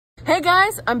Hey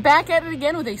guys, I'm back at it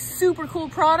again with a super cool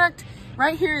product.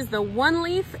 Right here is the One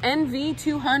Leaf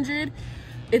NV200.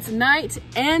 It's night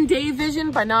and day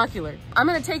vision binocular. I'm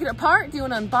gonna take it apart, do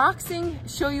an unboxing,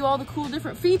 show you all the cool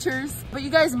different features, but you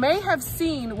guys may have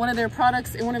seen one of their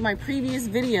products in one of my previous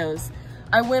videos.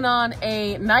 I went on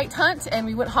a night hunt and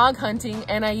we went hog hunting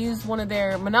and I used one of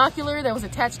their binocular that was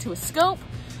attached to a scope.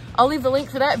 I'll leave the link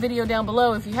for that video down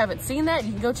below. If you haven't seen that,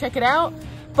 you can go check it out.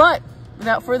 But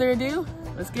without further ado,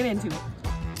 let's get into it.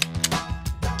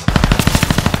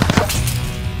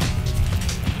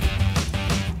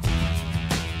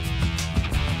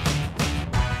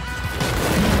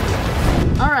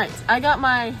 All right, I got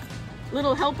my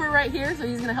little helper right here, so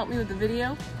he's gonna help me with the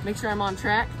video, make sure I'm on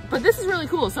track. But this is really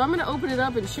cool, so I'm gonna open it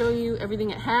up and show you everything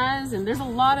it has, and there's a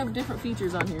lot of different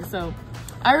features on here. So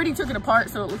I already took it apart,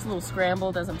 so it looks a little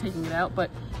scrambled as I'm taking it out, but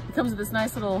it comes with this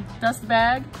nice little dust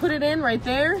bag. Put it in right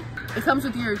there. It comes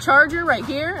with your charger right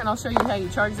here, and I'll show you how you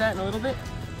charge that in a little bit.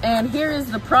 And here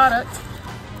is the product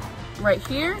right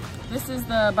here. This is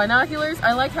the binoculars.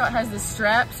 I like how it has this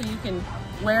strap so you can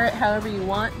wear it however you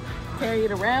want, carry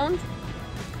it around.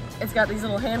 It's got these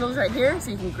little handles right here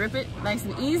so you can grip it nice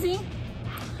and easy.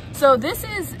 So this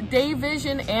is day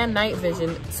vision and night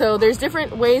vision. So there's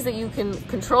different ways that you can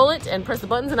control it and press the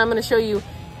buttons, and I'm gonna show you.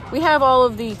 We have all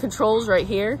of the controls right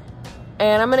here,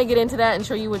 and I'm gonna get into that and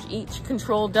show you what each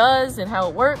control does and how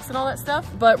it works and all that stuff.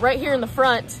 But right here in the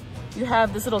front, you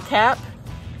have this little cap,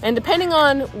 and depending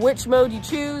on which mode you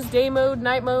choose, day mode,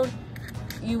 night mode,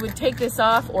 you would take this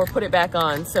off or put it back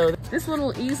on. So this one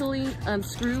will easily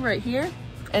unscrew right here,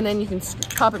 and then you can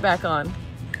pop it back on.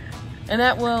 And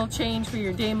that will change for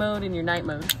your day mode and your night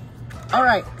mode. All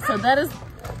right, so that is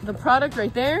the product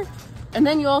right there. And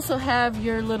then you also have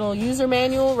your little user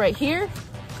manual right here.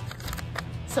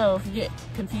 So if you get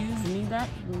confused and need that,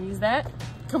 you can use that.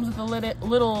 Comes with a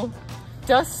little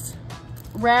dust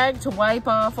rag to wipe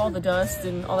off all the dust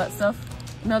and all that stuff.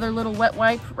 Another little wet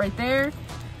wipe right there.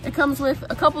 It comes with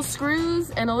a couple screws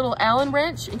and a little Allen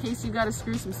wrench in case you gotta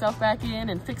screw some stuff back in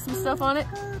and fix some stuff on it.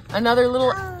 Another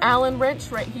little Allen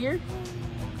wrench right here.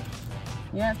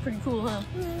 Yeah, it's pretty cool, huh?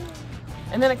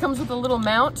 And then it comes with a little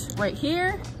mount right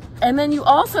here. And then you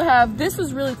also have, this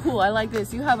was really cool, I like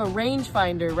this, you have a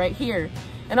rangefinder right here.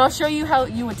 And I'll show you how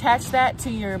you attach that to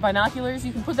your binoculars.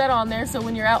 You can put that on there so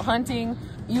when you're out hunting,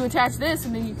 you attach this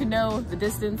and then you can know the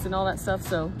distance and all that stuff.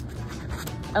 So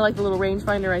I like the little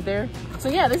rangefinder right there. So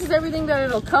yeah, this is everything that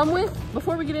it'll come with.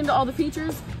 Before we get into all the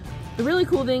features, the really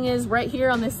cool thing is right here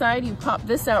on this side, you pop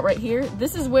this out right here.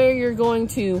 This is where you're going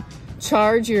to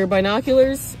charge your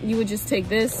binoculars. You would just take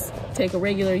this, take a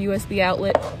regular USB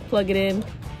outlet, plug it in,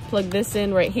 plug this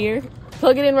in right here,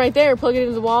 plug it in right there, plug it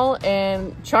into the wall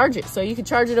and charge it. So you can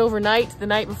charge it overnight, the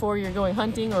night before you're going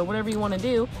hunting or whatever you want to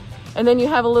do. And then you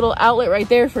have a little outlet right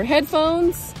there for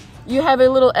headphones. You have a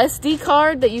little SD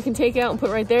card that you can take out and put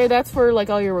right there. That's for like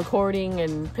all your recording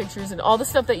and pictures and all the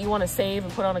stuff that you want to save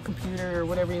and put on a computer or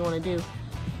whatever you want to do.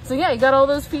 So yeah, you got all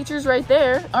those features right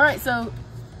there. All right, so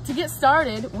to get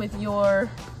started with your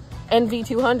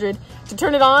NV200, to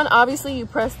turn it on, obviously you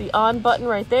press the on button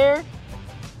right there.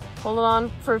 Hold it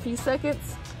on for a few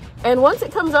seconds. And once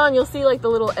it comes on, you'll see like the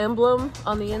little emblem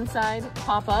on the inside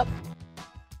pop up.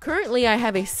 Currently, I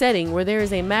have a setting where there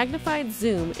is a magnified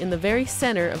zoom in the very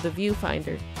center of the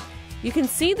viewfinder. You can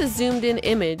see the zoomed in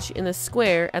image in the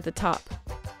square at the top.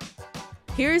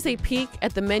 Here is a peek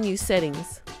at the menu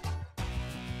settings.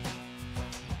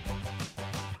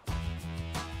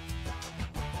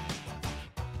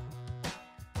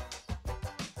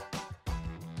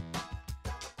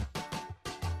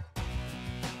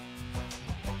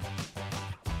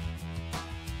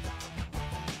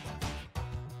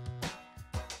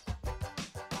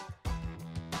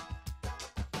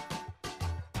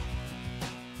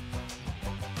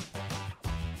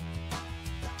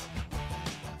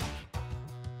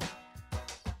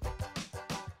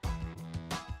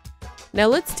 Now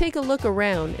let's take a look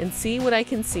around and see what I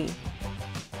can see.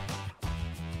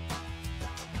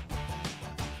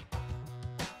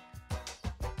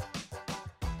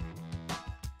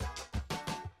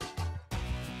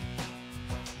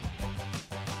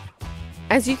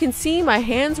 As you can see, my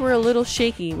hands were a little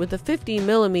shaky with the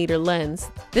 50mm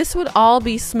lens. This would all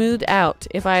be smoothed out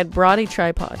if I had brought a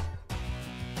tripod.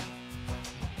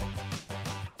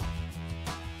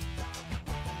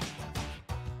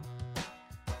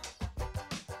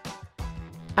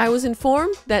 I was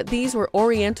informed that these were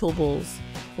Oriental bulls,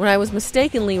 when I was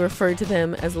mistakenly referred to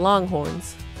them as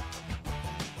longhorns.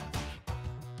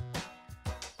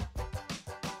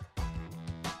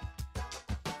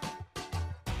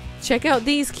 Check out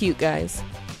these cute guys.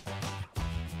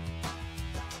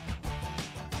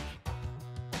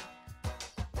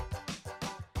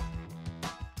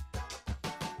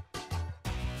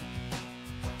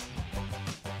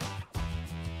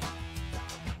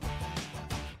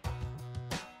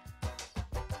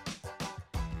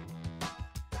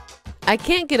 I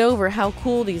can't get over how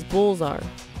cool these bulls are.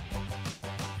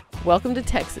 Welcome to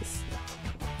Texas.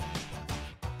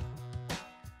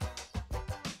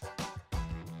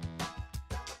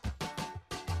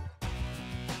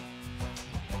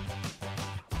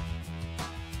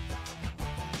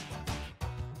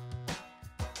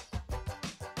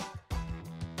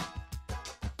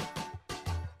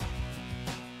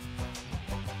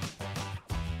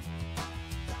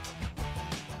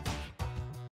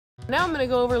 Now I'm going to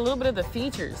go over a little bit of the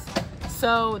features.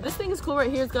 So this thing is cool right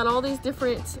here. It's got all these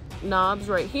different knobs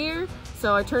right here.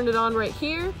 So I turned it on right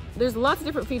here. There's lots of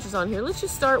different features on here. Let's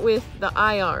just start with the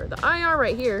IR. The IR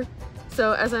right here.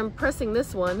 So as I'm pressing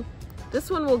this one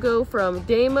will go from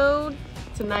day mode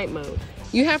to night mode.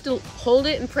 You have to hold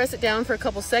it and press it down for a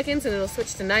couple seconds and it'll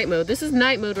switch to night mode. This is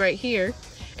night mode right here.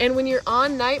 And when you're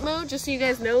on night mode, just so you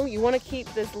guys know, you want to keep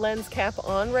this lens cap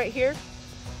on right here.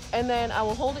 And then I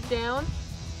will hold it down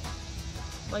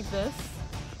like this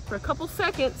for a couple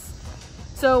seconds.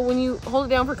 So when you hold it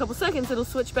down for a couple seconds, it'll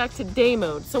switch back to day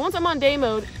mode. So once I'm on day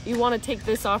mode, you want to take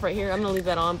this off right here. I'm gonna leave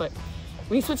that on, but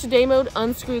when you switch to day mode,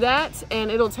 unscrew that and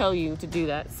it'll tell you to do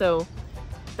that. So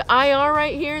the IR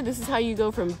right here, this is how you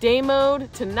go from day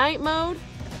mode to night mode.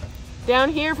 Down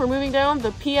here, for moving down,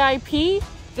 the PIP,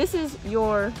 this is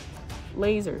your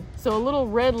laser. So a little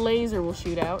red laser will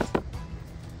shoot out.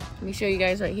 Let me show you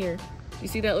guys right here. You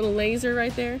see that little laser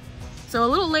right there? So a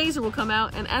little laser will come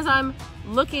out, and as I'm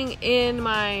looking in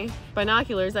my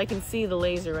binoculars, I can see the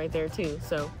laser right there too.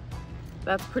 So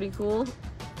that's pretty cool.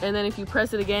 And then if you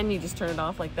press it again, you just turn it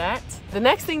off like that. The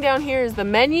next thing down here is the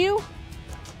menu.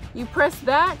 You press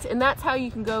that, and that's how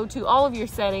you can go to all of your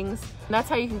settings. And that's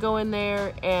how you can go in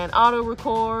there and auto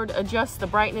record, adjust the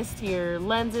brightness to your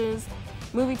lenses,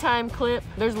 movie time clip.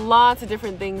 There's lots of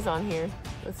different things on here.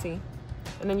 Let's see.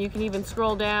 And then you can even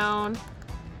scroll down.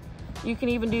 You can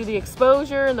even do the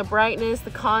exposure and the brightness,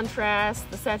 the contrast,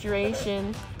 the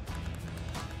saturation.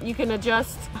 You can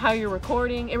adjust how you're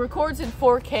recording. It records in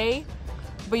 4K,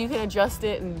 but you can adjust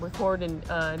it and record in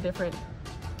different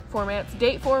formats.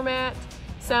 Date format,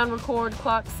 sound record,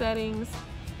 clock settings,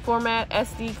 format,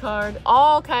 SD card,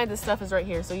 all kinds of stuff is right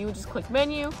here. So you would just click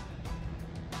menu.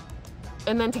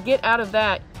 And then to get out of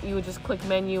that, you would just click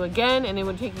menu again, and it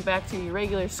would take you back to your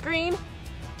regular screen.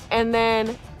 And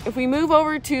then if we move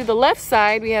over to the left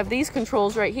side, we have these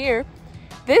controls right here.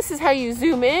 This is how you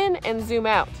zoom in and zoom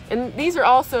out. And these are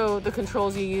also the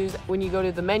controls you use when you go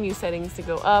to the menu settings to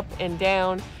go up and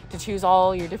down to choose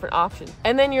all your different options.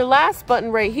 And then your last button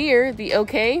right here, the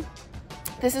OK,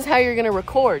 this is how you're gonna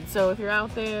record. So if you're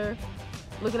out there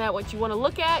looking at what you wanna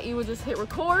look at, you would just hit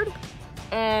record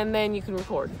and then you can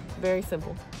record. Very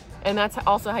simple. And that's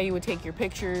also how you would take your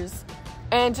pictures.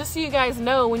 And just so you guys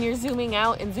know, when you're zooming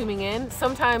out and zooming in,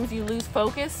 sometimes you lose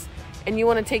focus and you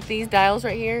want to take these dials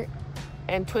right here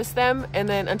and twist them, and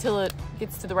then until it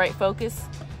gets to the right focus,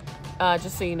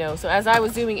 just so you know. So as I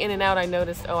was zooming in and out, I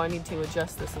noticed, oh, I need to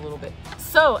adjust this a little bit.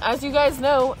 So as you guys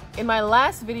know, in my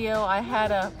last video, I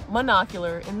had a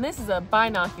monocular and this is a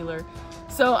binocular.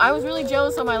 So I was really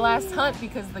jealous on my last hunt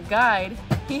because the guide,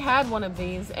 he had one of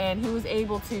these and he was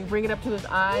able to bring it up to his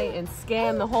eye and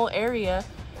scan the whole area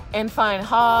and find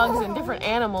hogs and different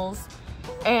animals.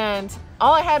 And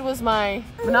all I had was my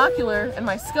binocular and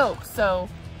my scope. So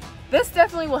this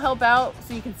definitely will help out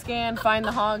so you can scan, find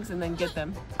the hogs, and then get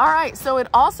them. All right, so it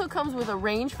also comes with a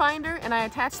rangefinder, and I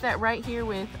attached that right here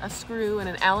with a screw and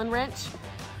an Allen wrench.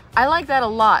 I like that a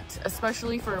lot,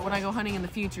 especially for when I go hunting in the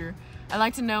future. I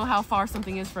like to know how far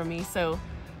something is from me, so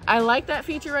I like that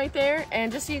feature right there.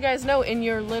 And just so you guys know, in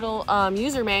your little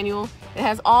user manual, it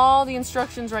has all the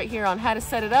instructions right here on how to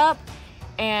set it up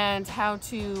and how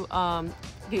to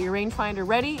get your rangefinder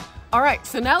ready. All right,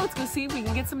 so now let's go see if we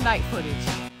can get some night footage.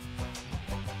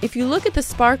 If you look at the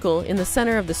sparkle in the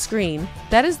center of the screen,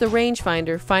 that is the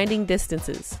rangefinder finding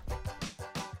distances.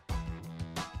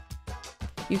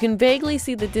 You can vaguely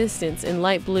see the distance in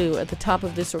light blue at the top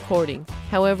of this recording.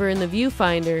 However, in the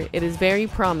viewfinder, it is very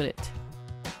prominent.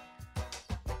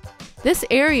 This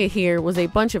area here was a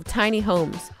bunch of tiny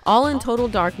homes, all in total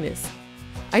darkness.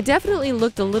 I definitely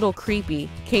looked a little creepy,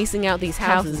 casing out these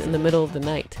houses in the middle of the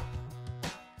night.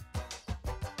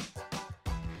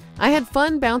 I had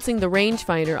fun bouncing the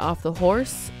rangefinder off the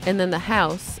horse, and then the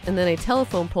house, and then a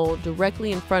telephone pole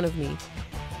directly in front of me.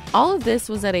 All of this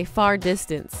was at a far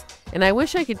distance, and I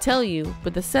wish I could tell you,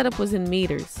 but the setup was in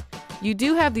meters. You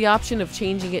do have the option of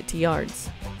changing it to yards.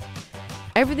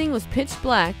 Everything was pitch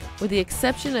black, with the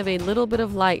exception of a little bit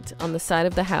of light on the side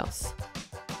of the house.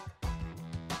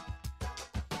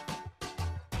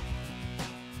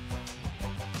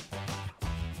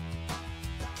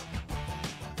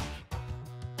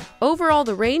 Overall,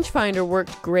 the rangefinder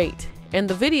worked great, and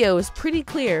the video is pretty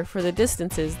clear for the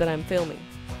distances that I'm filming.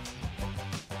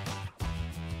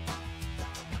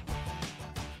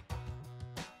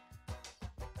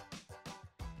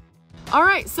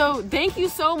 Alright, so thank you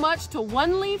so much to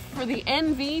One Leaf for the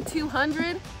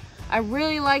NV200. I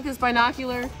really like this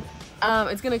binocular.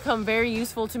 It's going to come very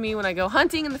useful to me when I go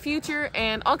hunting in the future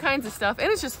and all kinds of stuff.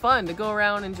 And it's just fun to go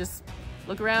around and just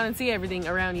look around and see everything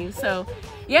around you. So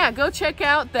yeah, go check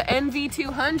out the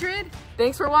NV200.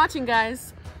 Thanks for watching,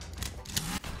 guys.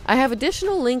 I have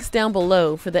additional links down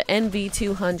below for the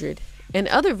NV200 and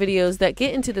other videos that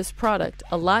get into this product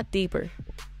a lot deeper.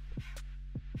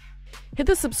 Hit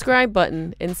the subscribe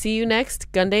button and see you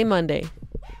next Gun Day Monday.